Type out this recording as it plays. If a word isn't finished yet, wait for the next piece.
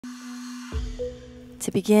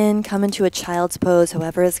To begin, come into a child's pose,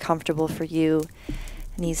 however is comfortable for you.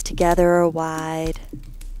 Knees together or wide.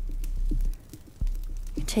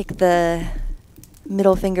 Take the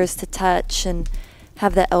middle fingers to touch and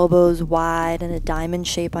have the elbows wide in a diamond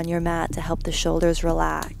shape on your mat to help the shoulders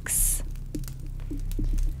relax.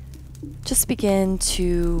 Just begin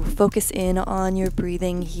to focus in on your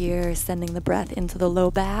breathing here, sending the breath into the low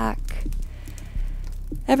back.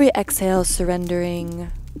 Every exhale,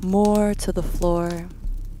 surrendering more to the floor.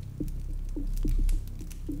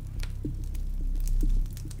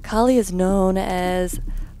 Kali is known as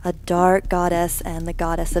a dark goddess and the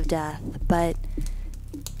goddess of death, but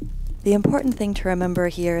the important thing to remember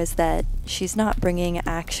here is that she's not bringing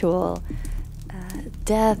actual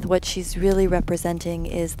death. What she's really representing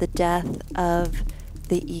is the death of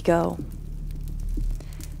the ego,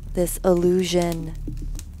 this illusion,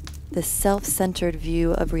 this self-centered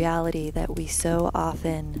view of reality that we so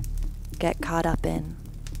often get caught up in.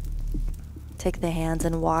 Take the hands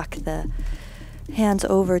and walk the hands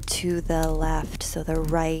over to the left, so the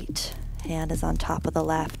right hand is on top of the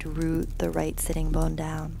left, root the right sitting bone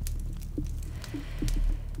down.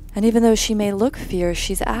 And even though she may look fierce,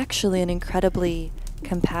 she's actually an incredibly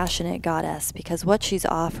compassionate goddess, because what she's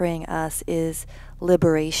offering us is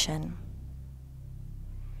liberation.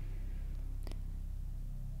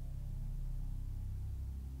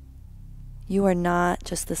 You are not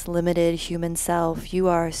just this limited human self. You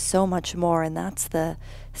are so much more, and that's the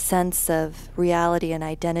sense of reality and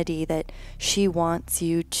identity that she wants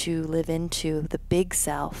you to live into, the big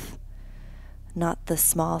self, not the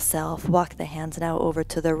small self. Walk the hands now over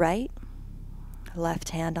to the right. Left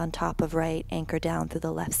hand on top of right, anchor down through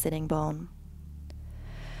the left sitting bone.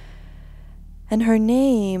 And her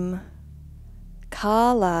name,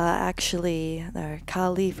 Kala, actually, or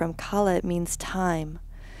Kali from Kala, it means time.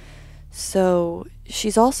 So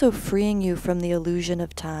she's also freeing you from the illusion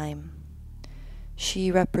of time.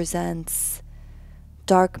 She represents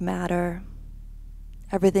dark matter,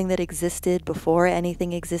 everything that existed before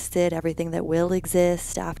anything existed, everything that will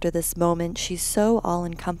exist after this moment. She's so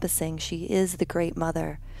all-encompassing. She is the Great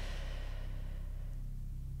Mother.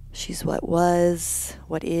 She's what was,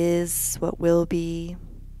 what is, what will be.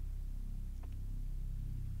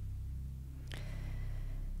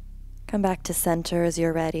 Come back to center as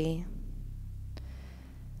you're ready.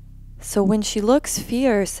 So when she looks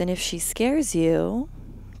fierce, and if she scares you,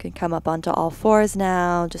 you can come up onto all fours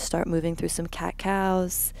now, just start moving through some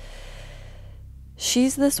cat-cows.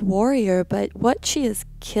 She's this warrior, but what she is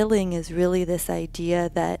killing is really this idea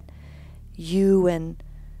that you and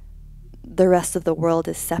the rest of the world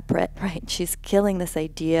is separate, right? She's killing this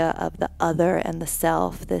idea of the other and the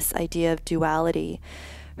self, this idea of duality.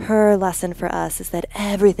 Her lesson for us is that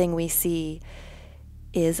everything we see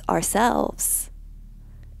is ourselves.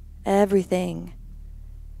 Everything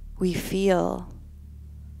we feel.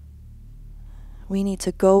 We need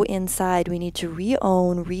to go inside. We need to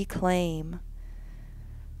re-own, reclaim.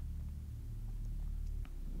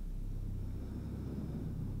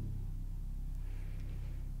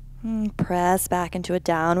 Press back into a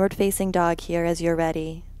downward facing dog here as you're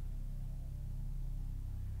ready.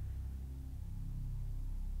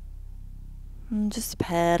 Just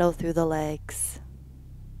pedal through the legs.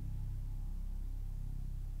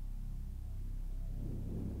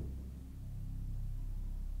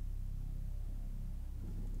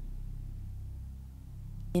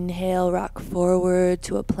 Inhale, rock forward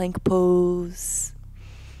to a plank pose.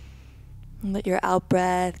 Let your out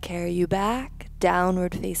breath carry you back.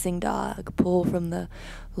 Downward facing dog. Pull from the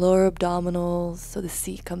lower abdominals so the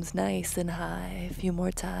seat comes nice and high. A few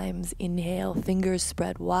more times. Inhale, fingers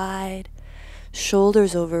spread wide.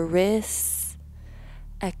 Shoulders over wrists.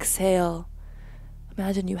 Exhale.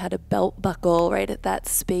 Imagine you had a belt buckle right at that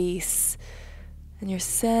space. And you're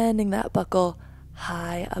sending that buckle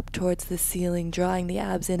high up towards the ceiling, drawing the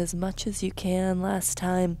abs in as much as you can. Last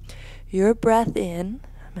time. Your breath in.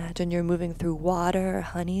 Imagine you're moving through water or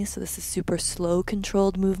honey, so this is super slow,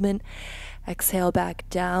 controlled movement. Exhale back,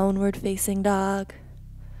 downward facing dog.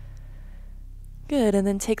 Good, and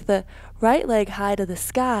then take the right leg high to the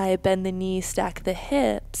sky, bend the knee, stack the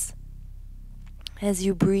hips. As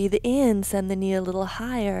you breathe in, send the knee a little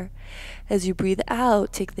higher. As you breathe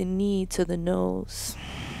out, take the knee to the nose.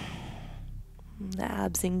 The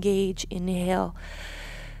abs engage. Inhale.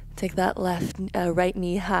 Take that right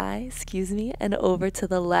knee high, and over to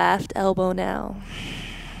the left elbow now.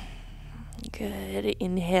 Good.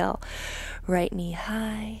 Inhale. Right knee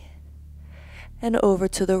high. And over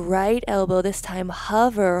to the right elbow. This time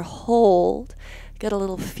hover, hold. Get a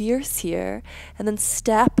little fierce here, and then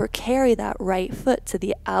step or carry that right foot to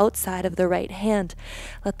the outside of the right hand.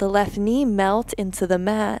 Let the left knee melt into the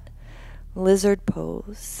mat. Lizard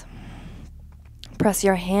pose. Press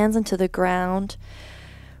your hands into the ground.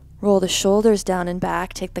 Roll the shoulders down and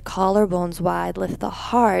back. Take the collarbones wide. Lift the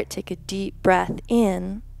heart. Take a deep breath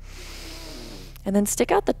in. And then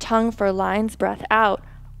stick out the tongue for lion's breath out.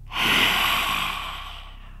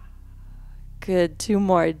 Good. 2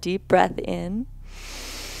 more. Deep breath in.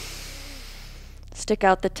 Stick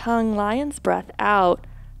out the tongue, lion's breath out.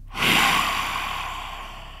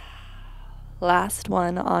 Last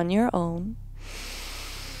one on your own.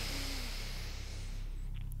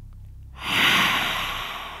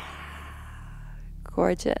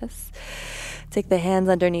 Gorgeous. Take the hands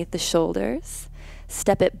underneath the shoulders.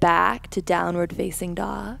 Step it back to downward facing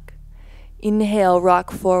dog. Inhale,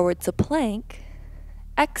 rock forward to plank.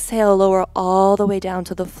 Exhale, lower all the way down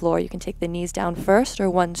to the floor. You can take the knees down first or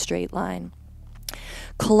one straight line.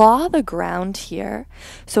 Claw the ground here.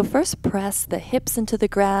 So first press the hips into the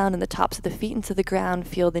ground and the tops of the feet into the ground.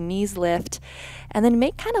 Feel the knees lift. And then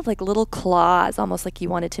make kind of like little claws, almost like you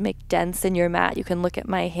wanted to make dents in your mat. You can look at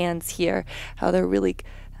my hands here, how they're really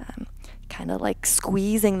kind of like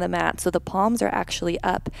squeezing the mat. So the palms are actually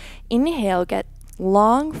up. Inhale, get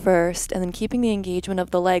long first, and then keeping the engagement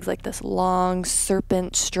of the legs like this long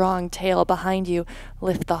serpent, strong tail behind you.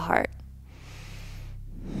 Lift the heart.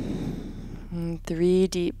 3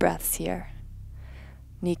 deep breaths here.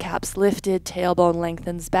 Kneecaps lifted, tailbone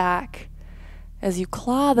lengthens back. As you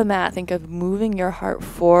claw the mat, think of moving your heart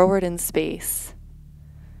forward in space.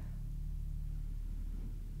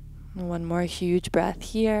 1 more huge breath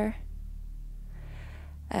here.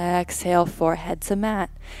 Exhale, forehead to mat.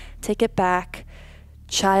 Take it back.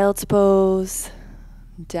 Child's pose.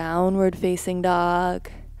 Downward facing dog.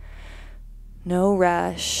 No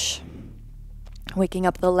rush. Waking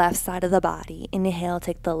up the left side of the body. Inhale,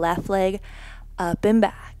 take the left leg up and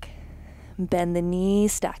back. Bend the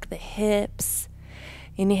knees, stack the hips.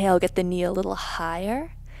 Inhale, get the knee a little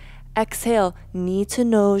higher. Exhale, knee to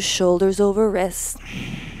nose, shoulders over wrists.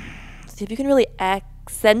 See if you can really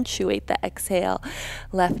accentuate the exhale.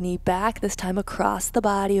 Left knee back, this time across the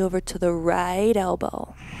body over to the right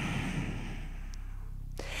elbow.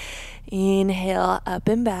 Inhale, up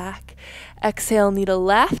and back. Exhale, knee to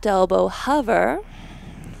left elbow, hover.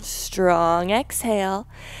 Strong exhale.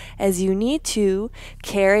 As you need to,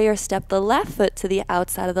 carry or step the left foot to the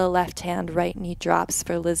outside of the left hand. Right knee drops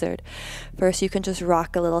for lizard. First, you can just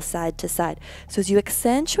rock a little side to side. So as you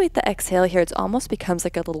accentuate the exhale here, it almost becomes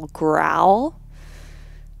like a little growl.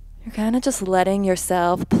 You're kind of just letting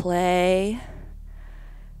yourself play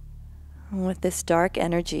with this dark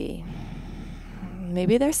energy.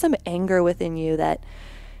 Maybe there's some anger within you that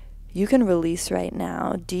you can release right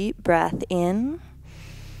now. Deep breath in.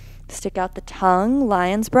 Stick out the tongue.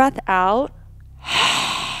 Lion's breath out.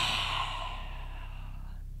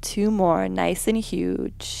 2 more. Nice and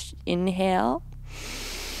huge. Inhale.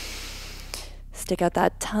 Stick out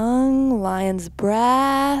that tongue. Lion's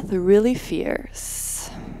breath. Really fierce.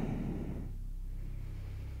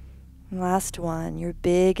 Last one. Your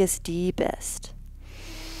biggest, deepest.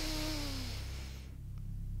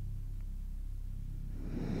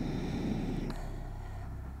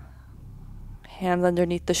 Hands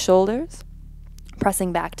underneath the shoulders,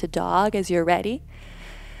 pressing back to dog as you're ready.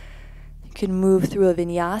 You can move through a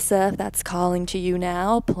vinyasa if that's calling to you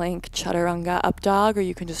now. Plank, chaturanga, up dog, or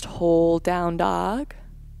you can just hold down dog.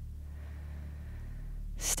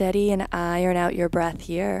 Steady and iron out your breath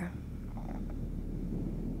here.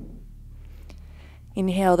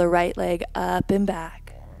 Inhale the right leg up and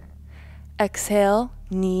back. Exhale,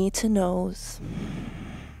 knee to nose.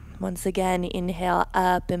 Once again, inhale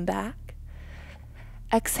up and back.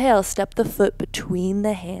 Exhale, step the foot between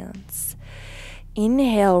the hands.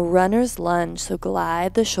 Inhale, runner's lunge, so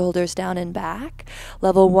glide the shoulders down and back.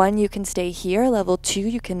 Level 1, you can stay here. Level 2,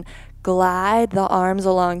 you can glide the arms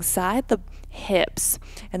alongside the hips.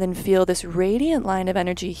 And then feel this radiant line of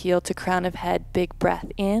energy, heel to crown of head. Big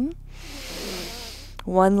breath in.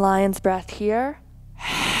 1 lion's breath here.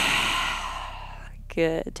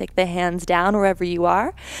 Good. Take the hands down wherever you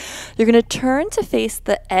are. You're going to turn to face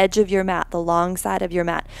the edge of your mat, the long side of your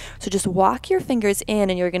mat. So just walk your fingers in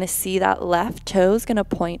and you're going to see that left toe is going to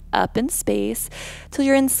point up in space till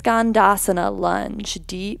you're in Skandasana lunge.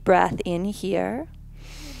 Deep breath in here.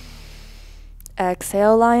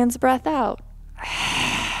 Exhale, lion's breath out.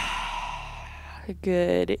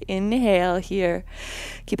 Good. Inhale here.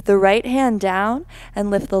 Keep the right hand down and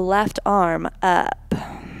lift the left arm up.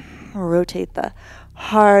 Rotate the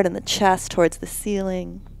heart and the chest towards the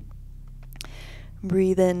ceiling.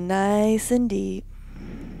 Breathe in nice and deep.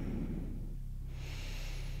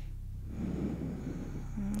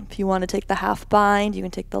 If you want to take the half bind, you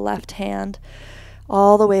can take the left hand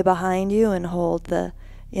all the way behind you and hold the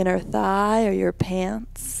inner thigh or your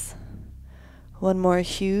pants. One more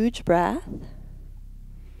huge breath.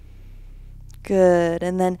 Good.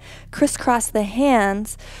 And then crisscross the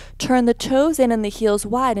hands. Turn the toes in and the heels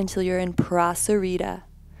wide until you're in prasarita.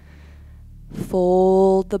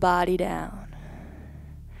 Fold the body down.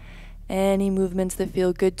 Any movements that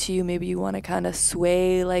feel good to you, maybe you want to kind of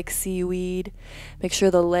sway like seaweed. Make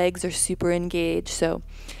sure the legs are super engaged. So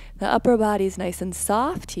the upper body is nice and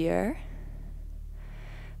soft here,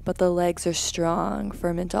 but the legs are strong.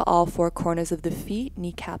 Firm into all four corners of the feet,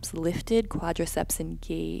 kneecaps lifted, quadriceps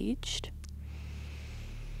engaged.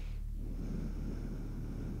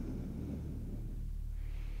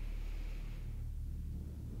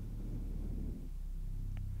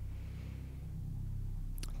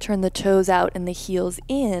 Turn the toes out and the heels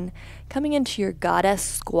in, coming into your goddess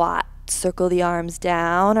squat. Circle the arms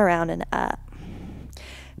down, around, and up.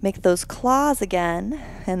 Make those claws again,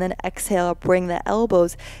 and then exhale, bring the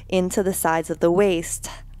elbows into the sides of the waist.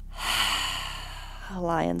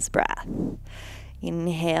 Lion's breath.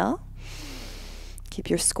 Inhale. Keep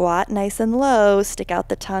your squat nice and low. Stick out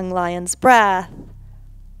the tongue, lion's breath.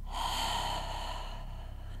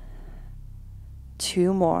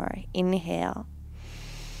 2 more. Inhale.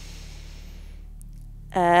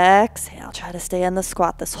 Exhale. Try to stay in the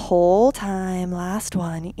squat this whole time. Last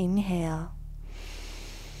one. Inhale.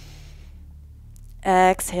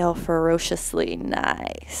 Exhale ferociously.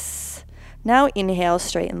 Nice. Now inhale,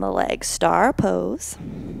 straighten the legs. Star pose.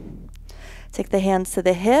 Take the hands to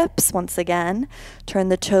the hips once again. Turn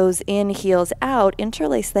the toes in, heels out.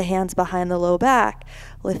 Interlace the hands behind the low back.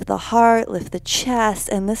 Lift the heart, lift the chest,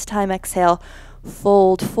 and this time exhale,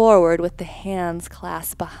 fold forward with the hands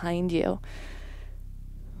clasped behind you.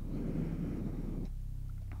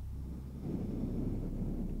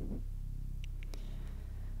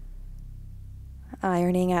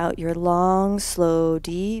 Ironing out your long, slow,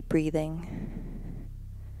 deep breathing.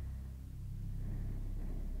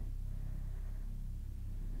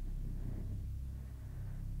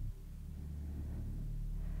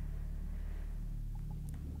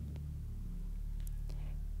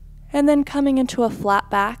 And then coming into a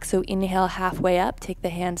flat back, so inhale halfway up, take the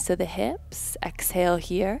hands to the hips, exhale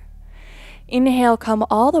here. Inhale, come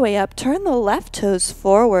all the way up, turn the left toes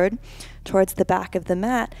forward towards the back of the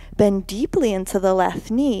mat, bend deeply into the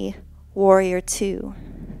left knee, warrior 2.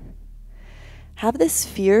 Have this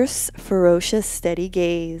fierce, ferocious, steady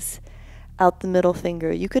gaze out the middle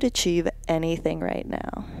finger. You could achieve anything right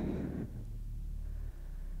now.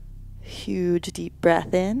 Huge deep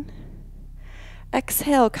breath in.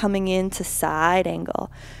 Exhale, coming into side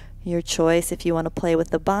angle. Your choice if you want to play with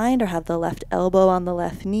the bind or have the left elbow on the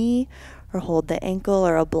left knee or hold the ankle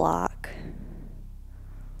or a block.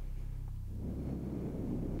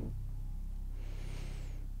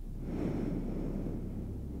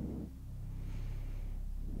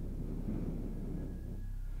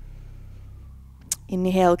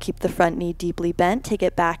 Inhale, keep the front knee deeply bent. Take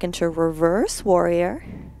it back into reverse warrior.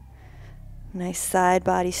 Nice side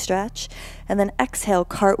body stretch. And then exhale,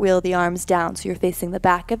 cartwheel the arms down. So you're facing the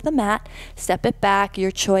back of the mat. Step it back.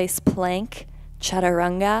 Your choice, plank,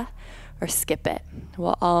 chaturanga, or skip it.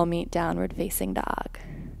 We'll all meet downward facing dog.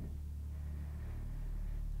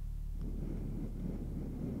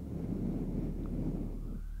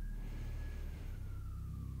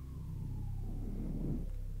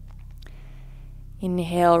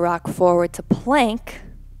 Inhale, rock forward to plank.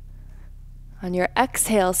 On your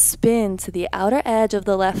exhale, spin to the outer edge of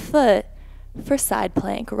the left foot for side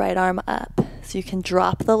plank, right arm up. So you can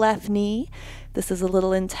drop the left knee. This is a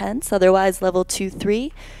little intense. Otherwise, level 2,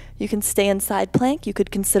 3, you can stay in side plank. You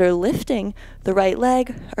could consider lifting the right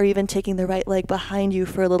leg or even taking the right leg behind you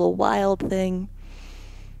for a little wild thing.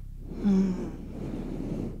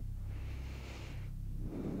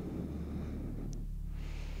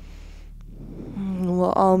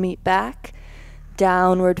 We'll all meet back.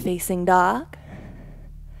 Downward facing dog.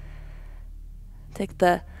 Take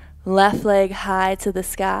the left leg high to the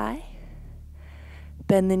sky.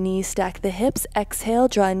 Bend the knees, stack the hips. Exhale,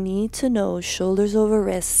 draw knee to nose, shoulders over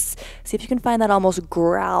wrists. See if you can find that almost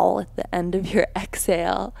growl at the end of your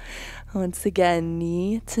exhale. Once again,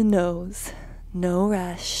 knee to nose. No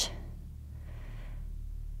rush.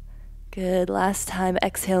 Good. Last time,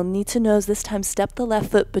 exhale, knee to nose. This time, step the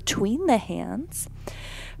left foot between the hands.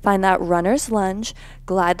 Find that runner's lunge.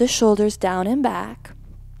 Glide the shoulders down and back.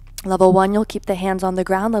 Level 1, you'll keep the hands on the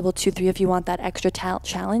ground. Level 2, 3, if you want that extra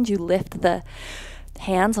challenge, you lift the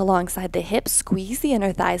hands alongside the hips. Squeeze the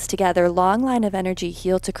inner thighs together. Long line of energy,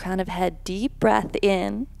 heel to crown of head. Deep breath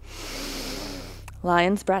in.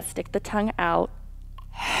 Lion's breath, stick the tongue out.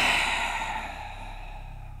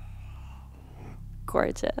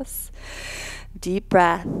 Gorgeous. Deep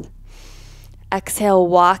breath. Exhale,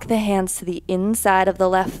 walk the hands to the inside of the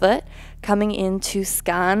left foot, coming into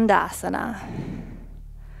Skandasana.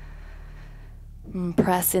 And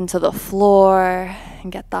press into the floor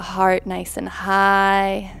and get the heart nice and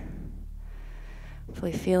high.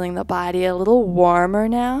 Hopefully feeling the body a little warmer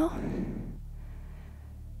now.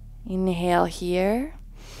 Inhale here.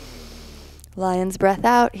 Lion's breath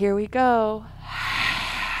out. Here we go.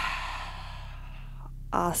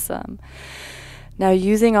 Awesome. Now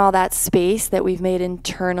using all that space that we've made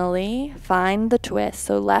internally, find the twist.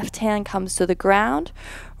 So left hand comes to the ground,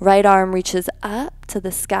 right arm reaches up to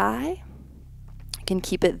the sky. You can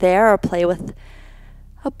keep it there or play with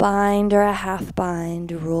a bind or a half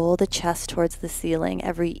bind. Roll the chest towards the ceiling.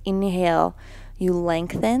 Every inhale, you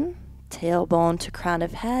lengthen, tailbone to crown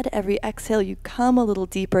of head. Every exhale, you come a little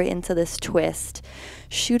deeper into this twist,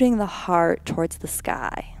 shooting the heart towards the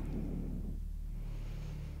sky.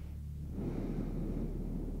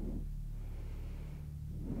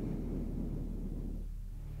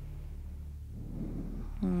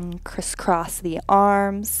 Crisscross the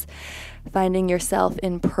arms, finding yourself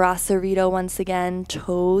in Prasarita once again,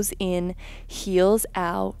 toes in, heels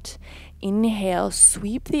out. Inhale,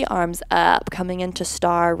 sweep the arms up, coming into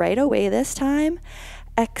star right away this time.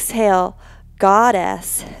 Exhale,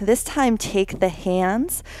 goddess. This time take the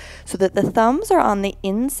hands so that the thumbs are on the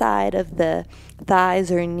inside of the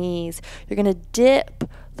thighs or knees. You're going to dip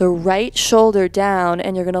the right shoulder down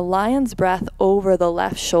and you're going to lion's breath over the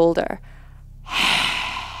left shoulder.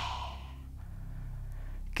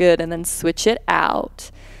 Good, and then switch it out.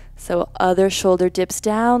 So other shoulder dips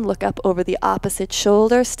down, look up over the opposite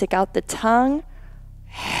shoulder, stick out the tongue,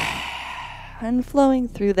 and flowing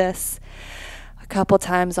through this a couple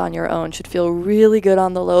times on your own. Should feel really good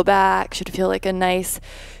on the low back, should feel like a nice,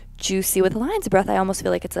 juicy, with lion's breath, I almost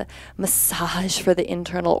feel like it's a massage for the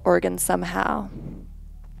internal organs somehow.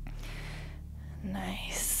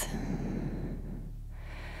 Nice.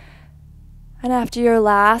 And after your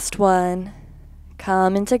last one,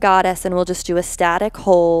 come into goddess and we'll just do a static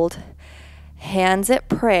hold. Hands at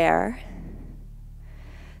prayer.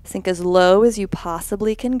 Sink as low as you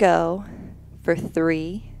possibly can go for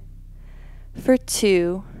 3, for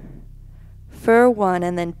 2, for 1,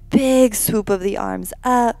 and then big swoop of the arms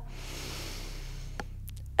up.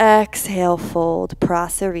 Exhale, fold,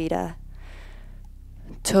 Prasarita.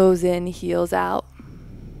 Toes in, heels out.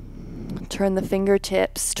 Turn the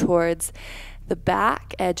fingertips towards the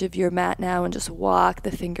back edge of your mat now and just walk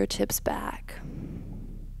the fingertips back.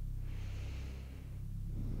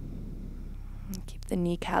 Keep the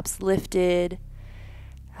kneecaps lifted,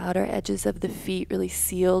 outer edges of the feet really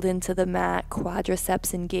sealed into the mat,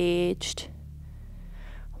 quadriceps engaged.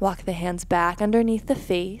 Walk the hands back underneath the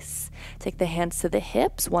face. Take the hands to the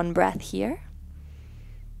hips, one breath here.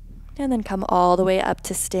 And then come all the way up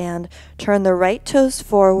to stand. Turn the right toes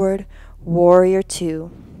forward, warrior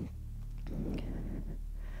 2.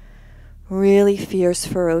 Really fierce,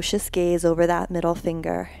 ferocious gaze over that middle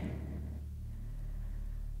finger.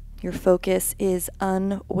 Your focus is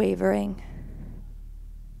unwavering.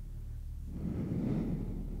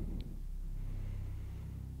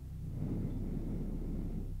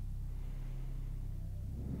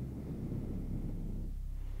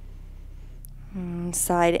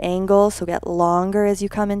 Side angle, so get longer as you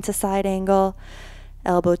come into side angle.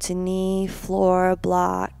 Elbow to knee, floor,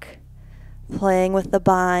 block. Playing with the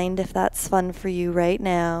bind if that's fun for you right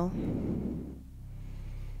now.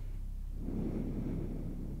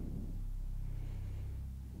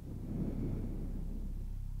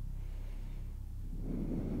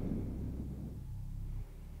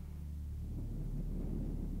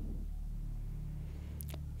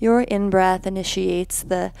 Your in-breath initiates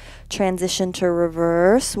the transition to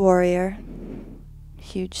reverse warrior.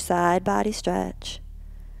 Huge side body stretch.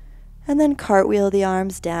 And then cartwheel the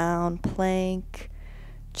arms down, plank,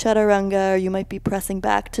 chaturanga, or you might be pressing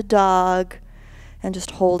back to dog and just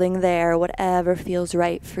holding there, whatever feels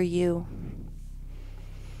right for you.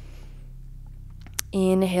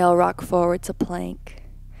 Inhale, rock forward to plank.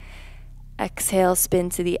 Exhale, spin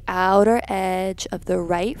to the outer edge of the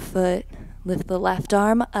right foot. Lift the left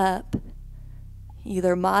arm up,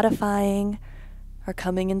 either modifying or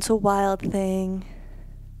coming into wild thing.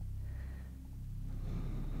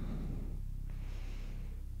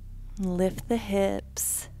 Lift the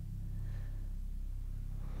hips.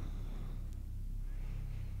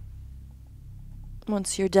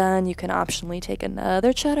 Once you're done, you can optionally take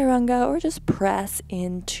another chaturanga or just press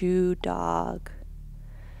into dog.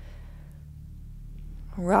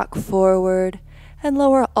 Rock forward and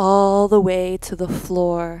lower all the way to the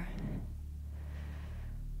floor.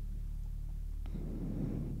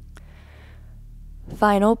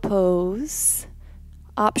 Final pose.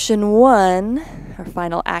 Option 1, or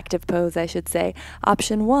final active pose, I should say.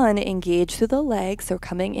 Option 1, engage through the legs, so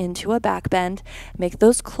coming into a back bend. Make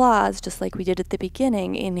those claws just like we did at the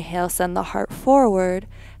beginning. Inhale, send the heart forward,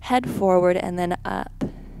 head forward, and then up.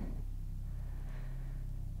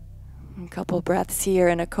 A couple breaths here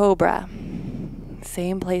in a cobra.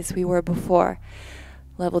 Same place we were before.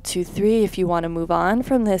 Level 2, 3, if you want to move on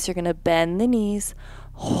from this, you're going to bend the knees,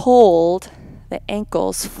 hold the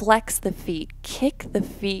ankles, flex the feet, kick the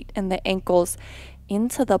feet and the ankles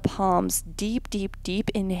into the palms. Deep, deep, deep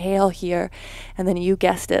inhale here. And then you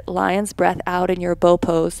guessed it, lion's breath out in your bow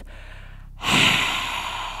pose.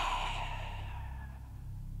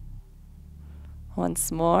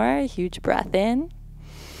 Once more, huge breath in.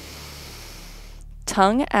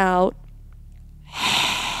 Tongue out.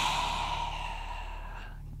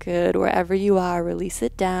 Good, wherever you are, release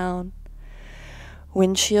it down.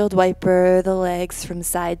 Windshield wiper the legs from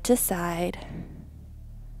side to side.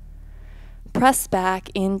 Press back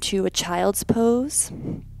into a child's pose.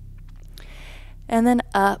 And then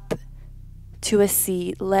up to a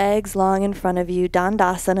seat, legs long in front of you,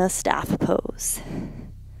 Dandasana staff pose.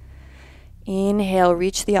 Inhale,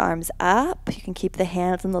 reach the arms up. You can keep the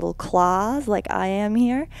hands in little claws like I am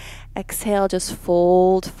here. Exhale, just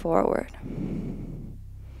fold forward.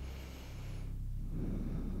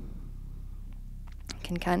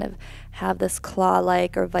 Can kind of have this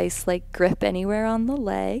claw-like or vice-like grip anywhere on the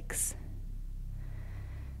legs.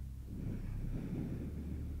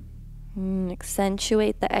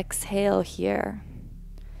 Accentuate the exhale here.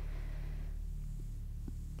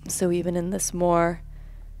 So even in this more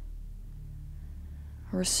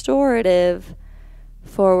restorative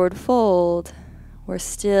forward fold, we're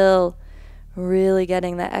still really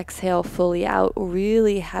getting the exhale fully out,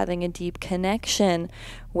 really having a deep connection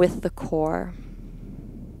with the core.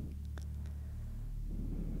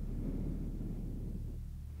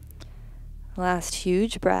 Last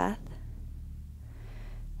huge breath.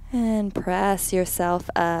 And press yourself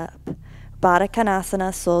up. Baddha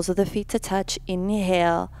Konasana, soles of the feet to touch.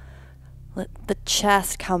 Inhale. Let the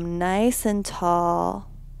chest come nice and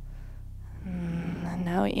tall. And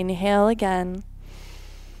now inhale again.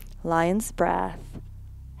 Lion's breath.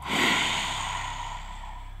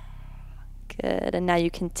 Good. And now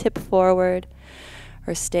you can tip forward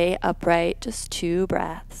or stay upright. Just 2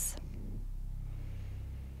 breaths.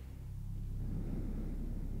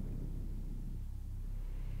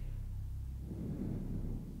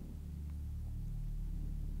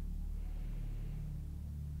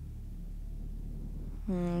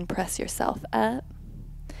 Press yourself up.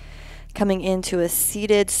 Coming into a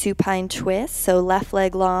seated supine twist. So left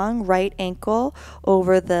leg long, right ankle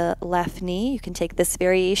over the left knee. You can take this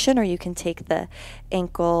variation or you can take the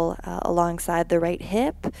ankle alongside the right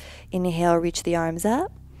hip. Inhale, reach the arms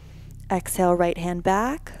up. Exhale, right hand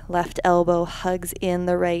back. Left elbow hugs in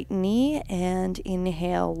the right knee. And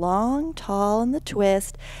inhale, long, tall in the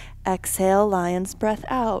twist. Exhale, lion's breath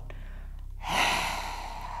out.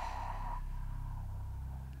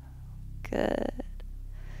 Good.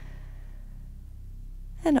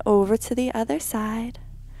 And over to the other side.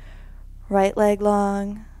 Right leg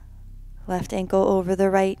long, left ankle over the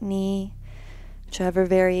right knee. Whichever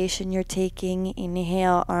variation you're taking,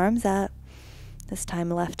 inhale, arms up. This time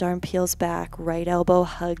left arm peels back, right elbow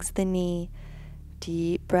hugs the knee.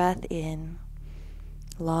 Deep breath in.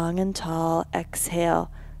 Long and tall,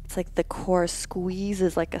 exhale. It's like the core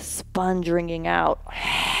squeezes like a sponge wringing out.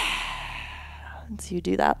 So you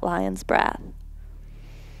do that lion's breath.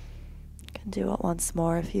 You can do it once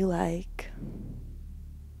more if you like.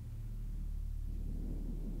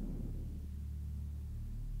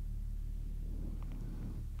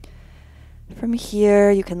 From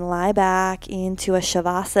here, you can lie back into a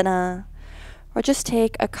shavasana or just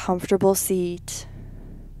take a comfortable seat.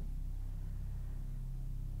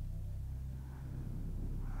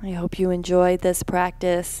 I hope you enjoyed this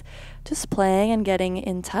practice, just playing and getting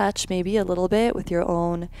in touch maybe a little bit with your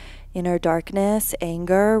own inner darkness,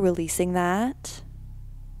 anger, releasing that.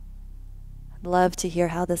 I'd love to hear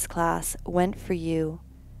how this class went for you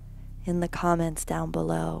in the comments down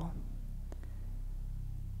below.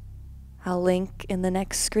 I'll link in the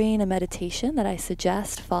next screen a meditation that I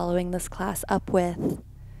suggest following this class up with.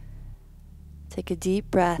 Take a deep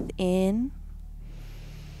breath in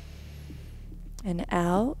and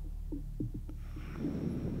out.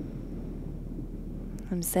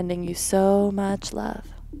 I'm sending you so much love.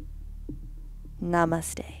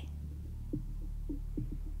 Namaste.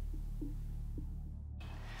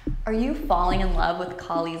 Are you falling in love with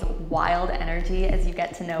Kali's wild energy as you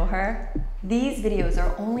get to know her? These videos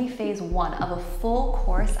are only phase 1 of a full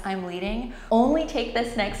course I'm leading. Only take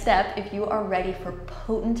this next step if you are ready for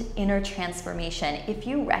potent inner transformation, if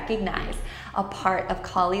you recognize a part of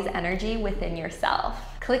Kali's energy within yourself.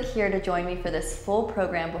 Click here to join me for this full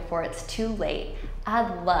program before it's too late.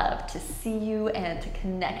 I'd love to see you and to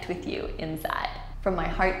connect with you inside. From my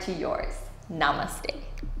heart to yours, namaste.